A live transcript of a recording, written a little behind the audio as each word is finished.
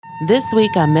This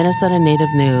week on Minnesota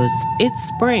Native News, it's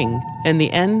spring and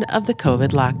the end of the COVID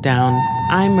lockdown.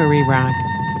 I'm Marie Rock.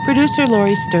 Producer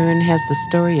Lori Stern has the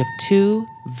story of two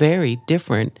very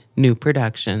different new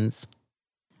productions.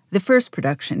 The first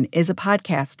production is a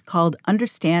podcast called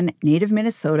Understand Native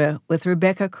Minnesota with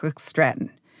Rebecca Crooks-Stratton.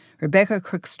 Rebecca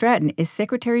Crooks-Stratton is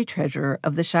Secretary-Treasurer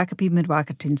of the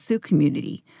Shakopee-Mdewakanton Sioux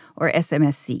Community, or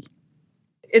SMSC.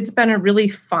 It's been a really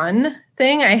fun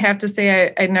thing. I have to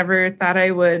say, I never thought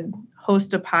I would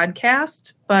host a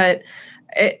podcast,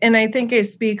 and I think I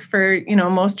speak for,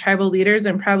 most tribal leaders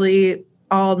and probably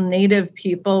all Native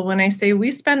people when I say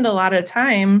we spend a lot of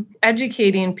time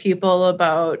educating people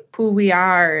about who we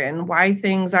are and why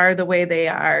things are the way they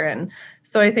are. And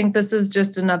so I think this is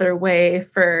just another way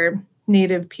for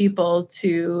Native people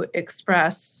to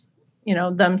express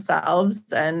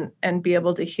themselves and be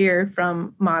able to hear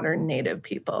from modern Native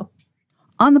people.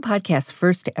 On the podcast's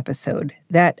first episode,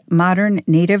 that modern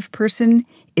Native person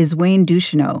is Wayne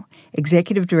Ducheneaux,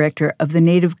 Executive Director of the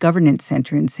Native Governance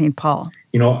Center in St. Paul.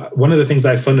 One of the things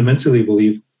I fundamentally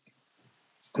believe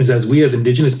is as we as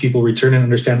Indigenous people return and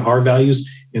understand our values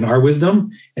and our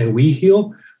wisdom, and we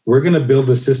heal, we're going to build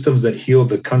the systems that heal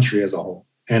the country as a whole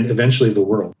and eventually the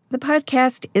world. The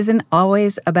podcast isn't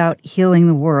always about healing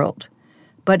the world,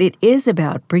 but it is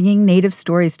about bringing Native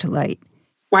stories to light.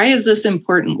 Why is this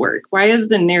important work? Why is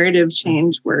the narrative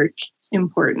change work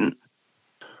important?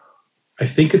 I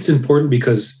think it's important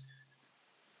because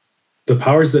the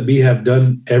powers that be have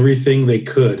done everything they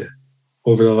could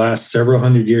over the last several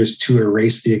hundred years to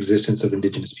erase the existence of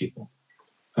Indigenous people.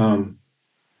 And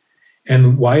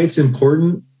why it's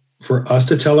important for us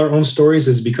to tell our own stories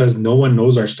is because no one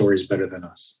knows our stories better than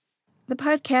us. The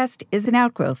podcast is an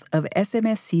outgrowth of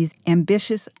SMSC's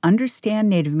ambitious Understand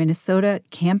Native Minnesota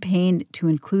campaign to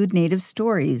include Native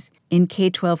stories in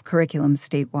K-12 curriculum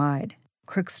statewide.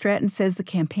 Crooks-Stratton says the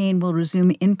campaign will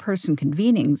resume in-person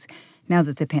convenings now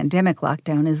that the pandemic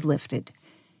lockdown is lifted.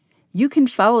 You can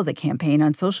follow the campaign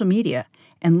on social media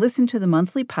and listen to the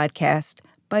monthly podcast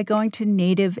by going to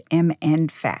Native MN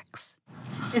Facts.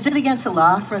 Is it against the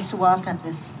law for us to walk on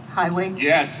this highway?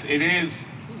 Yes, it is.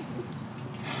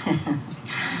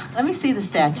 Let me see the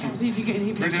statute.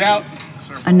 Print it out.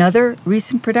 Another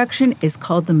recent production is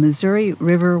called the Missouri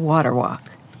River Water Walk.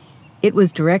 It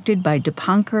was directed by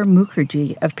Dipankar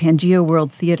Mukherjee of Pangea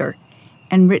World Theater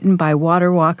and written by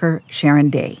water walker Sharon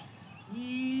Day.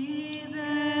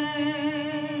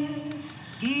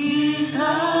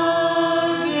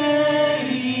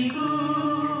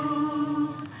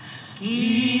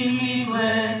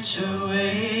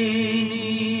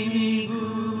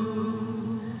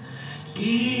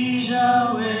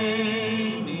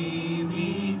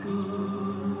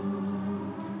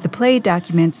 The play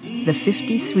documents the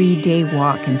 53-day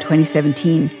walk in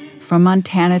 2017 from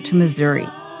Montana to Missouri.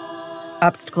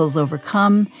 Obstacles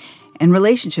overcome and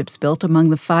relationships built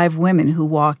among the 5 women who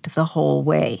walked the whole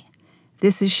way.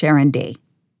 This is Sharon Day.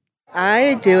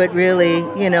 I do it really,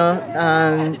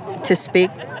 to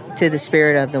speak to the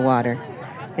spirit of the water.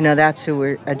 That's who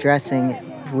we're addressing.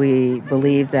 We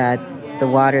believe that the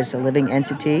water is a living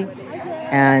entity,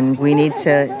 and we need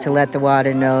to let the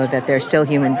water know that they're still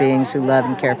human beings who love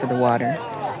and care for the water.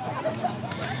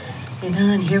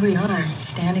 And here we are,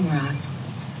 Standing Rock.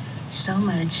 So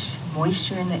much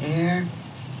moisture in the air.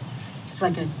 It's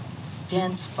like a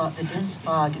dense fog. The dense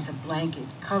fog is a blanket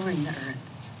covering the earth.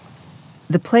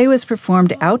 The play was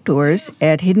performed outdoors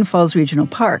at Hidden Falls Regional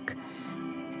Park.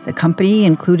 The company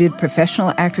included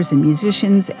professional actors and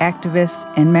musicians, activists,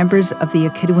 and members of the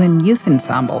Akitiwan Youth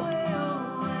Ensemble.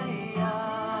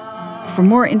 For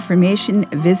more information,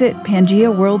 visit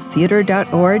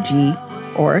PangeaWorldTheater.org,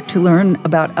 or to learn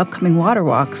about upcoming water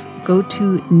walks, go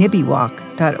to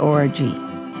NibbyWalk.org.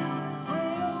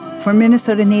 For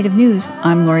Minnesota Native News,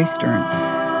 I'm Lori Stern.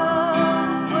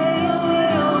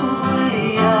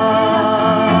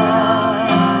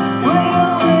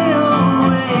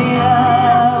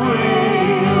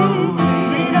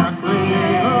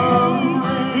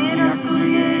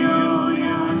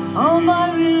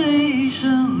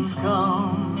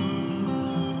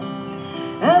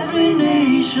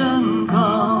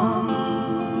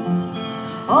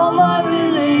 All my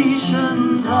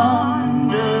relations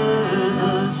under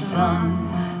the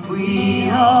sun, we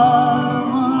are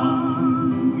one.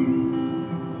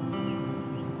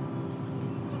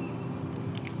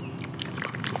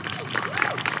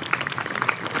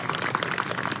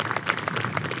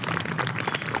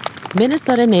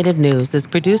 Minnesota Native News is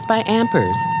produced by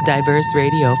Ampers, diverse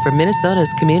radio for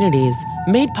Minnesota's communities,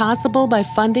 made possible by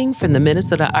funding from the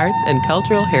Minnesota Arts and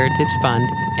Cultural Heritage Fund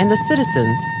and the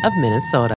citizens of Minnesota.